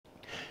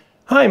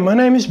Hi, my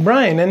name is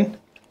Brian and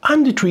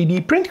I'm the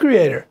 3D print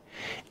creator.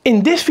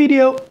 In this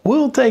video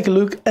we'll take a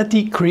look at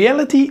the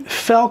Creality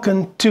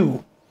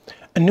Falcon2,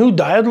 a new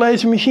diode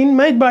laser machine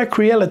made by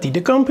Creality, the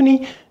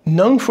company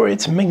known for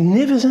its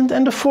magnificent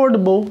and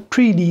affordable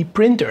 3D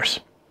printers.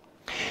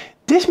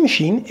 This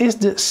machine is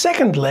the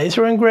second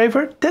laser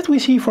engraver that we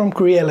see from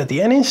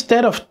Creality, and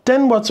instead of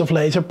 10 watts of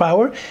laser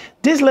power,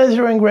 this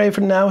laser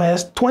engraver now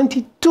has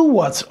 22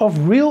 watts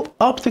of real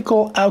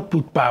optical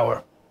output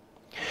power.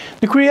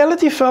 The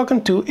Creality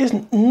Falcon2 is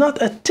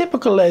not a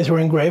typical laser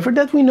engraver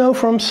that we know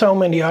from so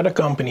many other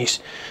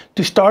companies.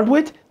 To start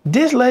with,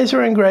 this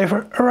laser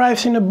engraver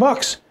arrives in a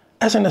box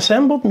as an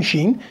assembled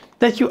machine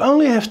that you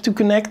only have to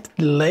connect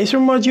the laser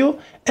module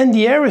and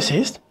the air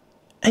assist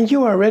and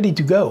you are ready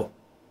to go.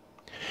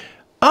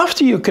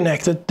 After you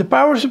connected the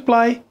power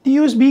supply, the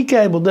USB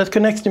cable that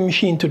connects the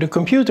machine to the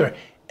computer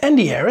and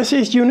the air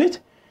assist unit,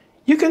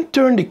 you can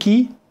turn the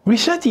key,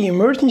 reset the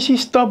emergency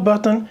stop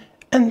button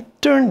and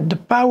turn the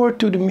power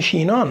to the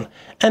machine on,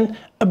 and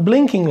a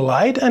blinking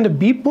light and a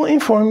beep will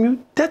inform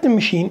you that the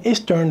machine is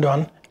turned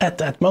on at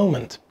that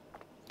moment.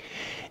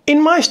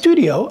 In my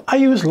studio I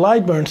use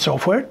Lightburn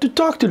software to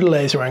talk to the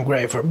laser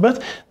engraver,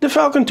 but the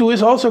Falcon2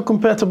 is also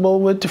compatible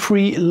with the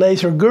free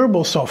Laser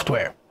Engraver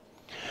software.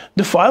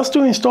 The files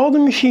to install the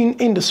machine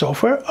in the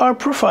software are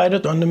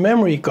provided on the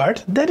memory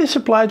card that is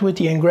supplied with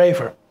the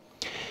engraver.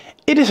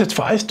 It is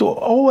advised to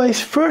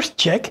always first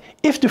check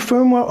if the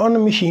firmware on the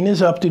machine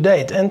is up to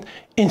date, and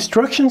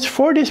instructions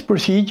for this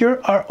procedure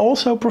are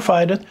also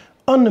provided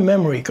on the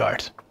memory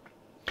card.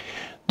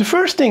 The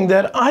first thing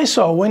that I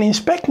saw when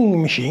inspecting the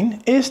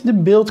machine is the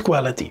build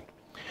quality.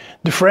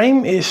 The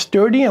frame is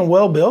sturdy and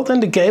well built,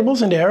 and the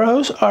cables and air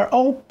hose are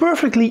all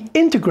perfectly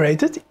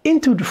integrated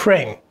into the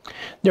frame.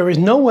 There is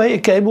no way a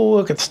cable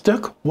will get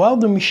stuck while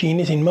the machine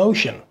is in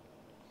motion.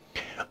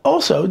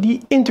 Also,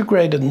 the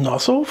integrated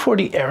nozzle for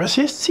the air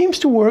assist seems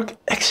to work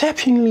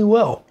exceptionally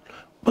well,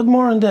 but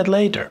more on that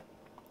later.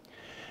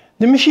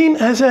 The machine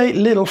has a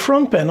little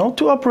front panel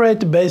to operate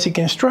the basic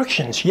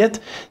instructions, yet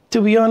to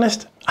be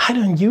honest I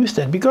don't use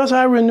that because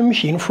I run the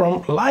machine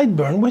from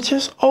Lightburn, which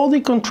has all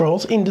the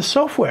controls in the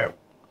software.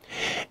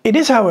 It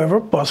is however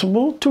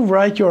possible to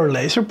write your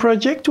laser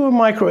project to a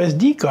micro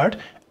SD card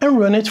and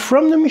run it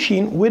from the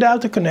machine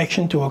without a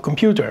connection to a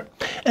computer.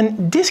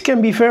 And this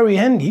can be very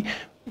handy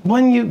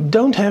when you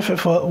don't have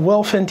a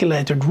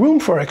well-ventilated room,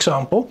 for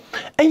example,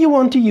 and you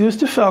want to use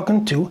the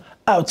Falcon2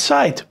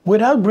 outside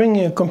without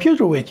bringing a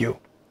computer with you.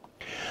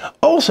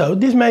 Also,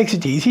 this makes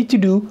it easy to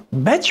do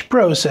batch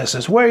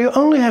processes where you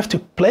only have to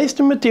place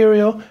the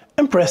material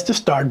and press the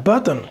start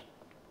button.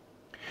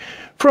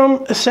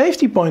 From a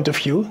safety point of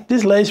view,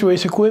 this laser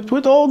is equipped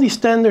with all the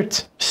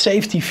standard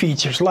safety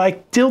features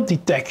like tilt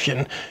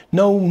detection,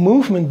 no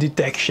movement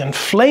detection,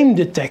 flame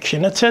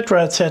detection,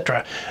 etc.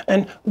 etc.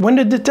 And when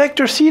the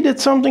detectors see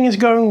that something is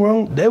going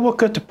wrong, they will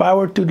cut the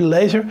power to the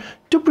laser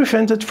to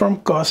prevent it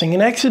from causing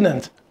an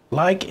accident,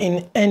 like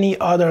in any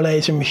other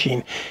laser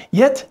machine.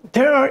 Yet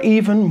there are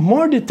even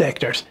more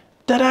detectors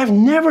that I've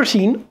never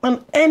seen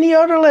on any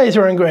other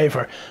laser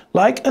engraver,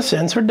 like a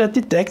sensor that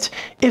detects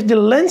if the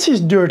lens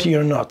is dirty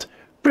or not,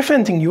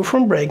 preventing you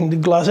from breaking the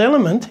glass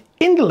element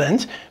in the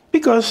lens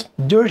because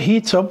dirt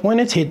heats up when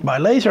it's hit by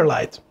laser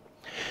light.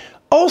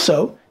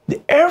 Also, the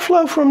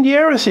airflow from the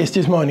air assist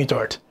is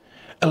monitored.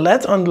 A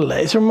LED on the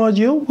laser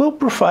module will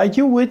provide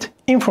you with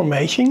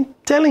information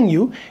telling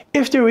you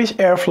if there is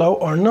airflow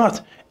or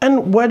not,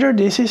 and whether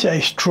this is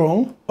a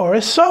strong or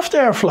a soft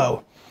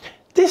airflow.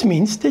 This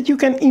means that you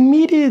can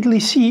immediately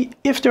see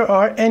if there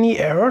are any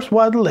errors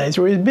while the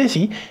laser is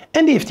busy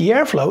and if the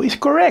airflow is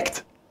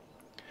correct.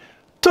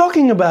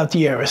 Talking about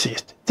the air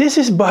assist, this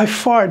is by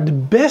far the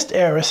best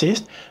air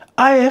assist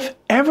I have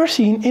ever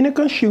seen in a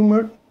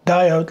consumer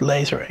diode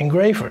laser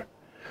engraver.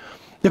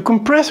 The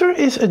compressor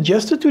is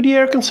adjusted to the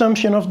air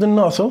consumption of the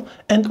nozzle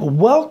and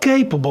well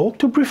capable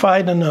to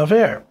provide enough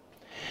air.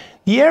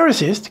 The air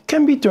assist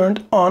can be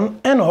turned on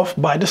and off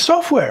by the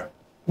software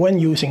when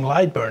using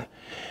Lightburn.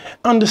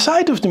 On the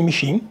side of the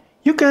machine,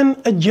 you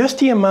can adjust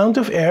the amount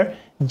of air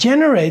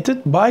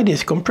generated by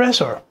this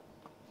compressor.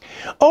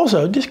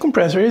 Also, this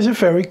compressor is a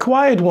very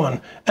quiet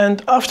one,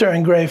 and after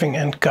engraving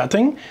and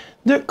cutting,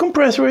 the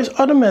compressor is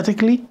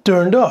automatically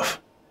turned off,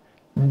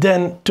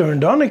 then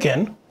turned on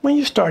again when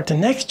you start the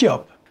next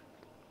job.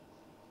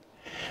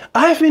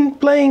 I have been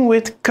playing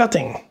with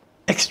cutting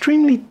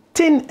extremely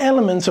thin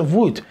elements of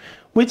wood,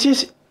 which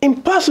is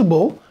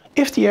impossible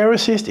if the air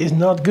assist is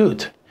not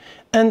good.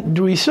 And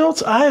the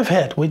results I have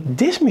had with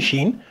this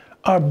machine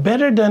are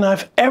better than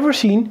I've ever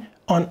seen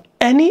on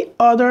any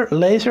other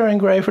laser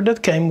engraver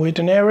that came with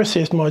an air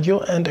assist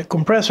module and a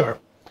compressor.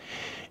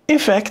 In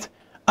fact,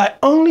 I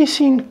only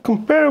seen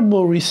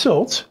comparable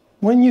results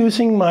when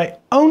using my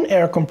own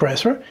air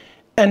compressor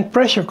and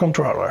pressure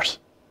controllers.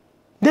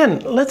 Then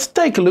let's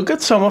take a look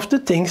at some of the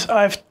things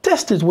I've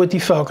tested with the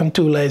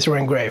Falcon2 laser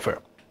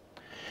engraver.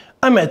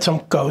 I made some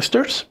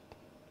coasters.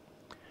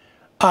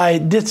 I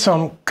did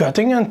some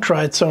cutting and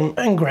tried some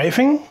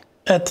engraving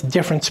at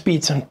different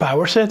speeds and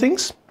power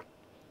settings.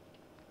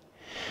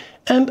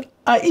 And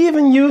I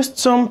even used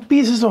some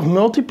pieces of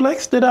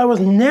multiplex that I was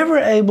never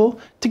able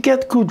to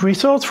get good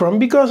results from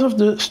because of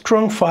the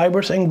strong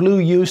fibers and glue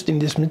used in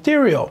this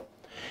material.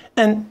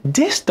 And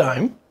this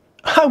time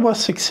I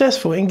was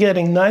successful in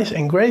getting nice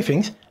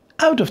engravings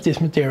out of this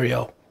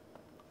material.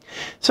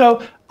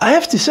 So I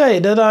have to say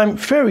that I'm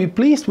very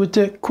pleased with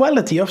the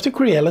quality of the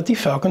Creality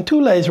Falcon2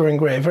 laser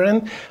engraver,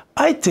 and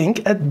I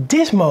think at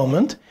this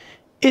moment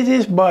it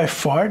is by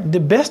far the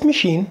best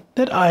machine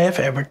that I have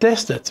ever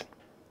tested.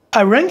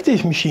 I rank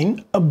this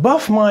machine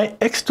above my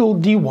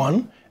𝗋𝗿𝗏𝗋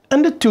D1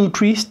 and the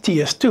 2-3's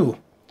TS2.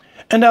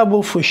 And I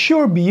will for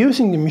sure be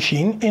using the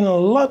machine in a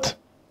lot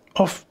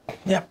of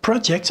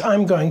projects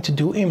I'm going to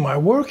do in my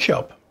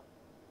workshop.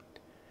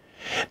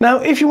 Now,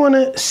 if you want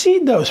to see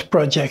those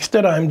projects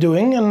that I'm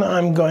doing and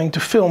I'm going to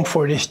film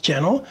for this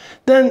channel,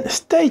 then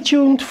stay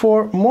tuned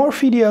for more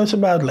videos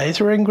about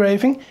laser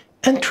engraving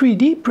and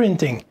 3D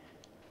printing.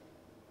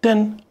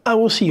 Then I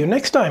will see you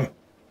next time.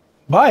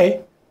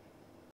 Bye!